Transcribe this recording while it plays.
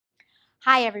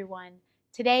Hi everyone,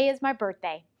 today is my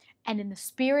birthday, and in the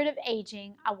spirit of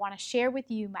aging, I want to share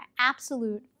with you my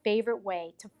absolute favorite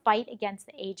way to fight against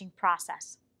the aging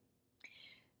process.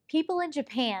 People in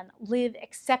Japan live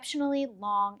exceptionally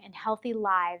long and healthy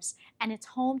lives, and it's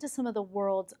home to some of the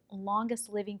world's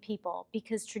longest living people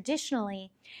because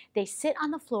traditionally they sit on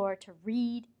the floor to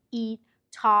read, eat,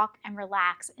 talk, and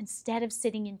relax instead of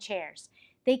sitting in chairs.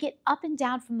 They get up and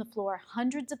down from the floor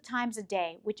hundreds of times a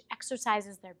day, which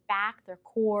exercises their back, their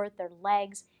core, their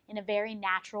legs in a very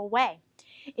natural way.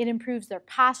 It improves their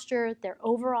posture, their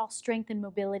overall strength and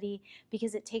mobility,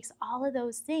 because it takes all of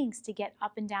those things to get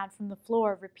up and down from the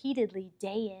floor repeatedly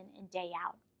day in and day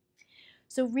out.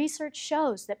 So research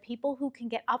shows that people who can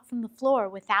get up from the floor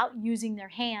without using their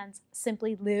hands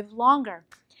simply live longer.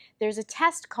 There's a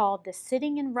test called the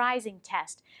sitting and rising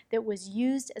test that was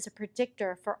used as a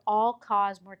predictor for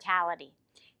all-cause mortality.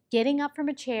 Getting up from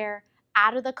a chair,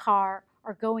 out of the car,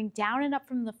 or going down and up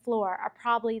from the floor are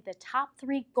probably the top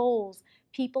 3 goals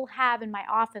people have in my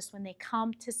office when they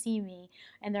come to see me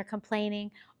and they're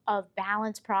complaining of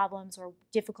balance problems or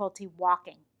difficulty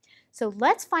walking. So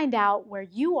let's find out where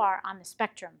you are on the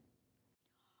spectrum.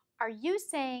 Are you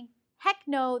saying, heck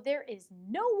no, there is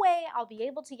no way I'll be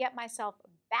able to get myself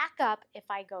back up if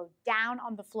I go down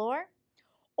on the floor?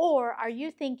 Or are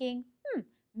you thinking,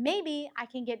 maybe I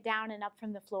can get down and up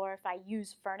from the floor if I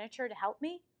use furniture to help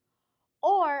me?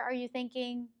 Or are you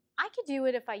thinking, I could do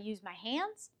it if I use my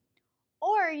hands?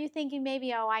 Or are you thinking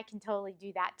maybe, oh, I can totally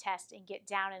do that test and get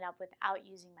down and up without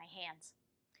using my hands?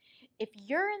 If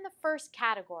you're in the first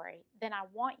category, then I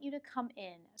want you to come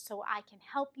in so I can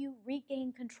help you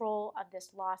regain control of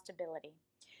this lost ability.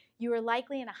 You are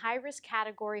likely in a high-risk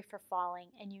category for falling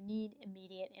and you need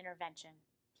immediate intervention.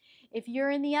 If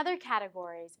you're in the other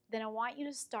categories, then I want you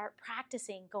to start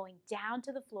practicing going down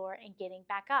to the floor and getting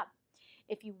back up.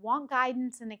 If you want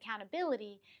guidance and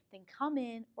accountability, then come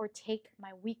in or take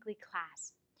my weekly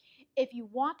class. If you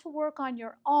want to work on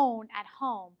your own at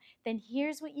home, then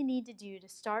here's what you need to do to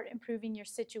start improving your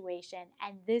situation,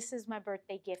 and this is my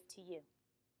birthday gift to you.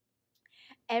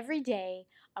 Every day,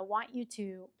 I want you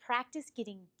to practice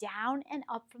getting down and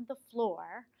up from the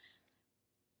floor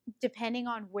depending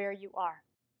on where you are.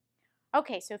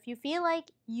 Okay, so if you feel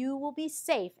like you will be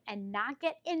safe and not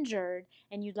get injured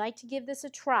and you'd like to give this a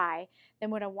try, then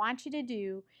what I want you to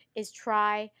do is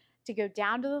try to go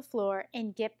down to the floor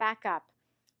and get back up.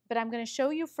 But I'm going to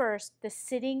show you first the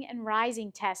sitting and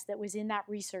rising test that was in that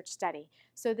research study.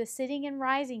 So the sitting and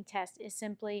rising test is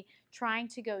simply trying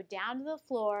to go down to the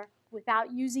floor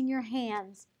without using your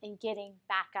hands and getting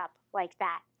back up like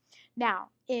that. Now,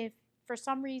 if for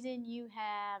some reason you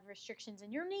have restrictions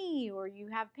in your knee or you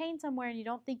have pain somewhere and you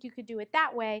don't think you could do it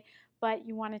that way, but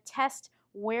you want to test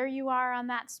where you are on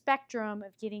that spectrum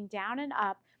of getting down and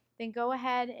up, then go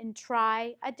ahead and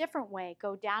try a different way.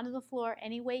 Go down to the floor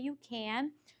any way you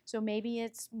can. So maybe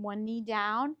it's one knee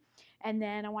down, and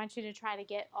then I want you to try to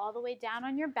get all the way down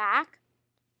on your back.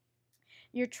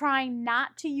 You're trying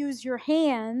not to use your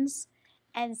hands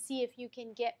and see if you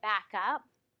can get back up.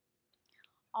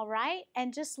 All right,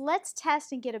 and just let's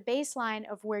test and get a baseline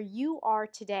of where you are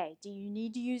today. Do you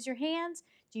need to use your hands?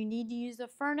 Do you need to use the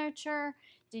furniture?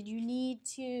 Did you need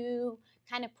to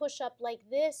kind of push up like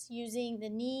this using the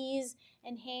knees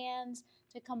and hands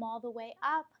to come all the way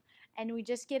up? And we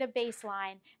just get a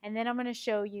baseline, and then I'm going to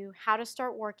show you how to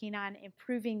start working on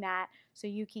improving that so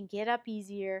you can get up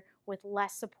easier with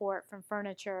less support from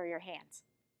furniture or your hands.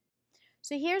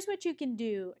 So here's what you can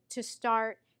do to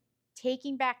start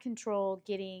taking back control,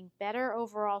 getting better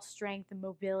overall strength and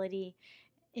mobility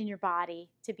in your body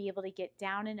to be able to get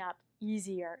down and up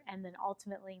easier and then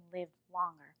ultimately live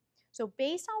longer. So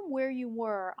based on where you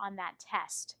were on that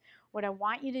test, what I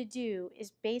want you to do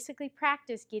is basically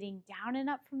practice getting down and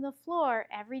up from the floor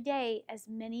every day as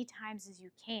many times as you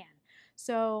can.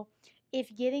 So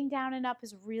if getting down and up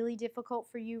is really difficult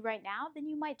for you right now, then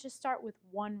you might just start with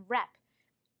 1 rep.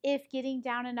 If getting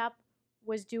down and up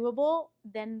was doable,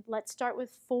 then let's start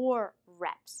with 4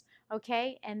 reps,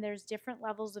 okay? And there's different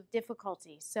levels of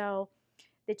difficulty so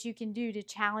that you can do to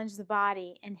challenge the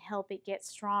body and help it get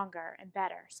stronger and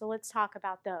better. So let's talk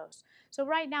about those. So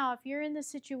right now, if you're in the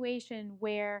situation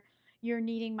where you're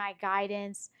needing my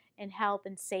guidance and help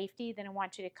and safety, then I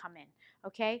want you to come in,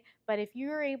 okay? But if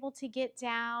you're able to get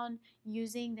down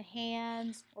using the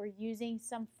hands or using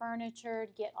some furniture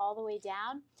to get all the way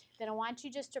down, then I want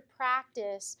you just to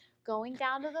practice going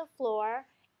down to the floor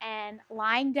and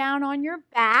lying down on your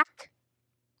back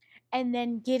and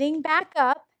then getting back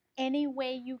up any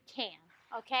way you can.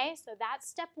 Okay, so that's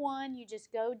step 1. You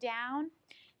just go down,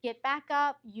 get back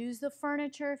up, use the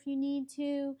furniture if you need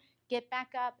to, get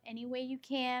back up any way you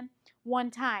can.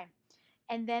 one time.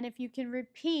 And then if you can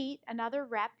repeat another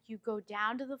rep, you go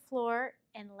down to the floor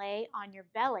and lay on your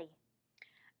belly.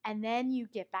 And then you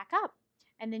get back up.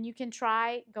 And then you can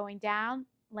try going down,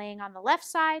 laying on the left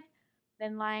side,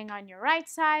 then lying on your right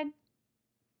side,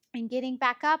 and getting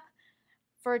back up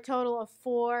for a total of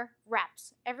 4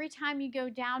 reps. Every time you go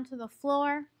down to the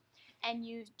floor and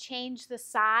you change the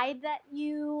side that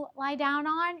you lie down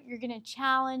on, you're going to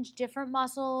challenge different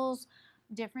muscles,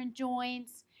 different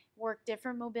joints, work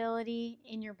different mobility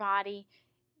in your body,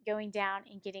 going down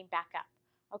and getting back up.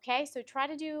 Okay, so try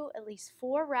to do at least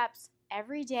 4 reps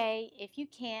every day if you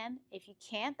can. If you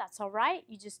can't, that's all right.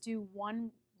 You just do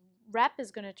 1 rep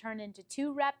is going to turn into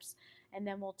 2 reps, and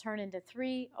then will turn into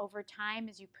 3 over time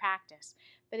as you practice.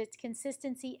 But it's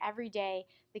consistency every day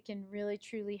that can really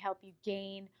truly help you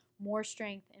gain more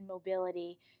strength and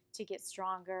mobility to get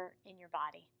stronger in your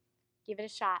body. Give it a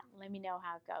shot. Let me know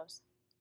how it goes.